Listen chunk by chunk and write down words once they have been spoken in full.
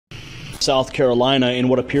South Carolina, in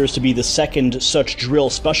what appears to be the second such drill,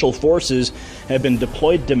 special forces have been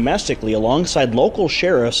deployed domestically alongside local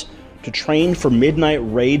sheriffs to train for midnight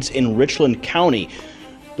raids in Richland County.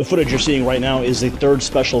 The footage you're seeing right now is the 3rd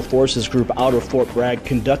Special Forces Group out of Fort Bragg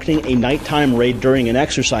conducting a nighttime raid during an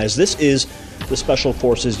exercise. This is the Special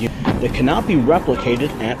Forces unit that cannot be replicated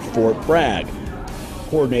at Fort Bragg.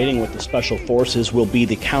 Coordinating with the Special Forces will be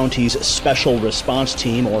the county's Special Response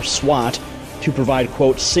Team, or SWAT, to provide,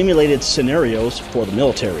 quote, simulated scenarios for the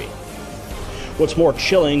military. What's more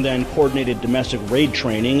chilling than coordinated domestic raid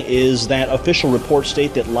training is that official reports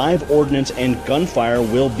state that live ordnance and gunfire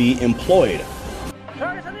will be employed.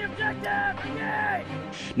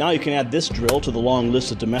 Now you can add this drill to the long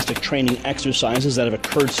list of domestic training exercises that have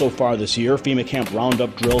occurred so far this year. FEMA Camp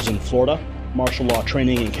Roundup drills in Florida, martial law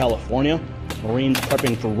training in California, Marines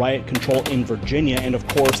prepping for riot control in Virginia, and of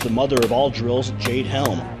course the mother of all drills, Jade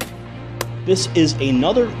Helm. This is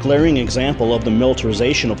another glaring example of the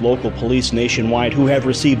militarization of local police nationwide, who have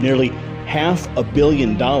received nearly $500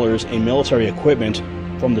 million in military equipment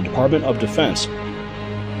from the Department of Defense.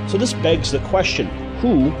 So this begs the question,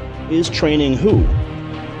 who is training who?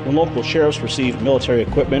 When local sheriffs receive military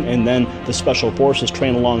equipment and then the Special Forces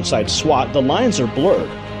train alongside SWAT, the lines are blurred.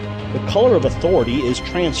 The color of authority is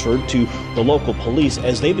transferred to the local police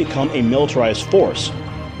as they become a militarized force.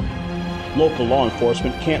 Local law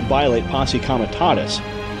enforcement can't violate posse comitatus,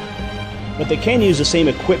 but they can use the same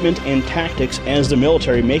equipment and tactics as the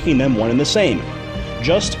military, making them one and the same.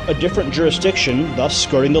 Just a different jurisdiction, thus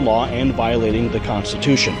skirting the law and violating the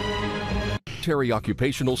Constitution. Military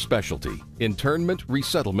Occupational Specialty, Internment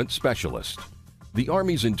Resettlement Specialist. The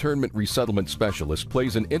Army's Internment Resettlement Specialist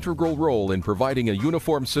plays an integral role in providing a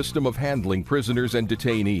uniform system of handling prisoners and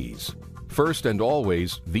detainees. First and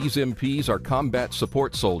always, these MPs are combat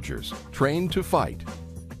support soldiers, trained to fight.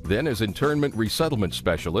 Then, as internment resettlement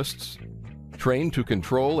specialists, trained to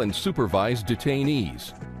control and supervise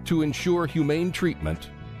detainees, to ensure humane treatment,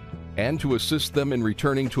 and to assist them in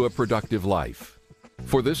returning to a productive life.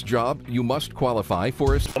 For this job, you must qualify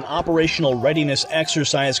for an operational readiness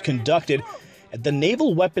exercise conducted at the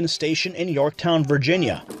Naval Weapons Station in Yorktown,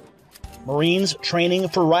 Virginia. Marines training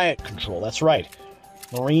for riot control, that's right.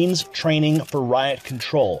 Marines training for riot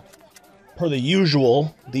control. Per the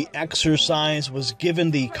usual, the exercise was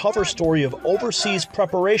given the cover story of overseas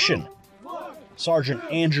preparation. Sergeant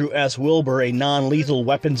Andrew S. Wilbur, a non-lethal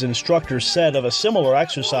weapons instructor, said of a similar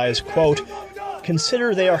exercise, quote,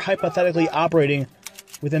 "Consider they are hypothetically operating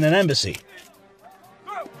within an embassy."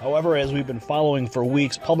 However, as we've been following for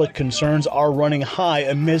weeks, public concerns are running high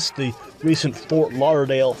amidst the recent Fort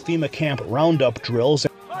Lauderdale FEMA Camp Roundup drills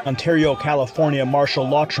and Ontario, California martial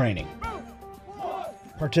law training.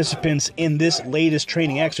 Participants in this latest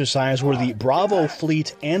training exercise were the Bravo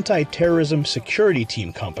Fleet Anti-Terrorism Security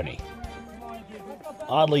Team Company.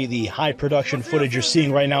 Oddly, the high production footage you're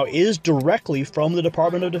seeing right now is directly from the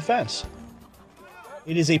Department of Defense.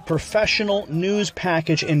 It is a professional news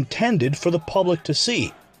package intended for the public to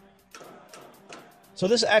see. So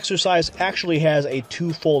this exercise actually has a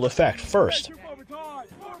twofold effect. First,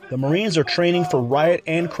 the Marines are training for riot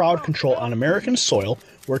and crowd control on American soil,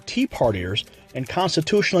 where Tea Partiers and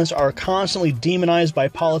constitutionalists are constantly demonized by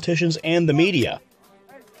politicians and the media.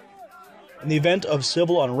 In the event of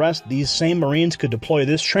civil unrest, these same Marines could deploy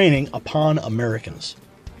this training upon Americans.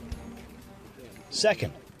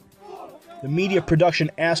 Second, the media production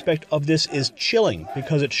aspect of this is chilling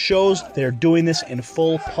because it shows they're doing this in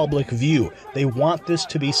full public view. They want this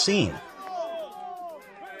to be seen.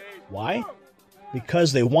 Why?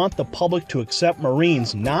 Because they want the public to accept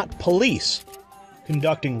Marines, not police,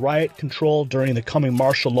 conducting riot control during the coming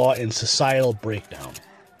martial law and societal breakdown.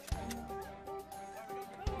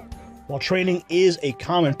 While training is a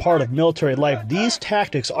common part of military life, these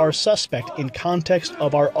tactics are suspect in context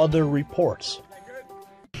of our other reports.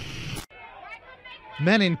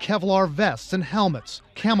 Men in Kevlar vests and helmets,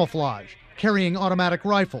 camouflage, carrying automatic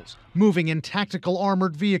rifles, moving in tactical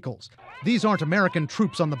armored vehicles. These aren't American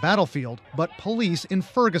troops on the battlefield, but police in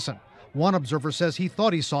Ferguson. One observer says he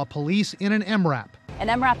thought he saw police in an MRAP. An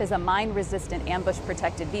MRAP is a mine-resistant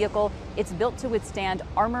ambush-protected vehicle. It's built to withstand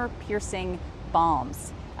armor-piercing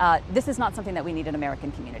bombs. This is not something that we need in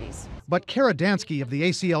American communities. But Kara Dansky of the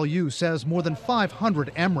ACLU says more than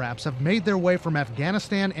 500 MRAPs have made their way from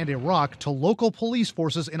Afghanistan and Iraq to local police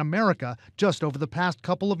forces in America just over the past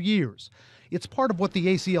couple of years. It's part of what the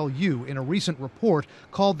ACLU, in a recent report,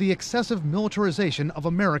 called the excessive militarization of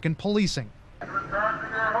American policing.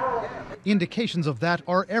 Indications of that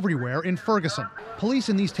are everywhere in Ferguson. Police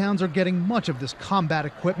in these towns are getting much of this combat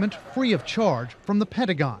equipment free of charge from the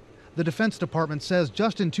Pentagon. The Defense Department says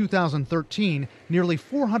just in 2013, nearly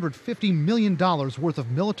 $450 million worth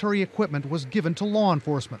of military equipment was given to law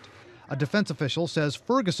enforcement. A defense official says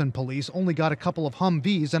Fergision police only got a couple of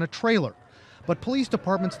Humvees and a trailer. But police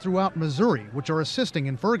departments throughout Missouri, which are assisting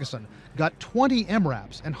in Fergision, got 20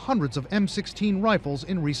 MRAPs and hundreds of M16 rifles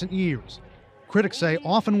in recent years. Critics say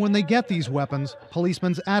often when they get these weapons,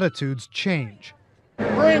 policemen's attitudes change.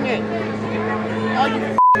 Bring it! All you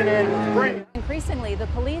f***ing animals, bring it! Increasingly, the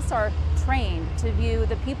police are trained to view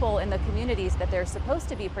the people in the communities that they're supposed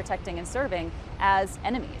to be protecting and serving as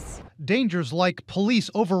enemies. Dangers like police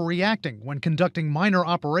overreacting when conducting minor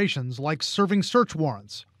operations like serving search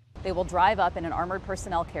warrants. They will drive up in an armored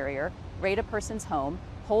personnel carrier, raid a person's home,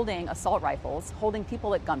 holding assault rifles, holding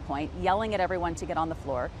people at gunpoint, yelling at everyone to get on the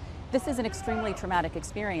floor. This is an extremely traumatic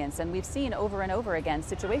experience, and we've seen over and over again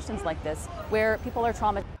situations like this where people are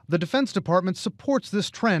traumatized. The Defense Department supports this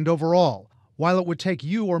trend overall. While it would take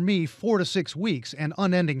you or me 4 to 6 weeks and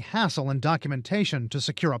unending hassle and documentation to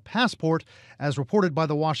secure a passport, as reported by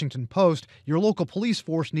the Washington Post, your local police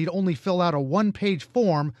force need only fill out a one-page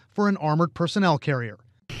form for an armored personnel carrier.